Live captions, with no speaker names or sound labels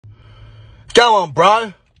Go on,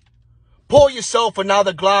 bro. Pour yourself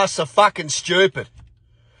another glass of fucking stupid.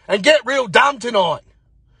 And get real dumb tonight.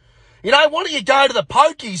 You know, why don't you go to the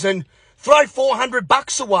pokies and throw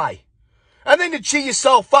 $400 away? And then to cheer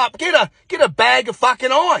yourself up, get a bag of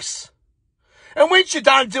fucking ice. And once you're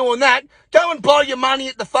done doing that, go and blow your money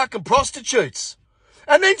at the fucking prostitutes.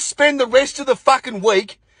 And then spend the rest of the fucking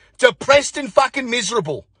week depressed and fucking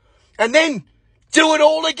miserable. And then do it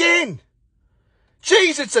all again.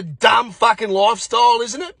 Jeez, it's a dumb fucking lifestyle,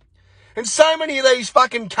 isn't it? And so many of these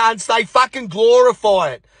fucking cunts, they fucking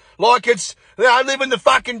glorify it. Like it's, they live in the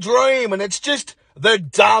fucking dream, and it's just the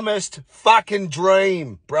dumbest fucking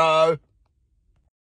dream, bro.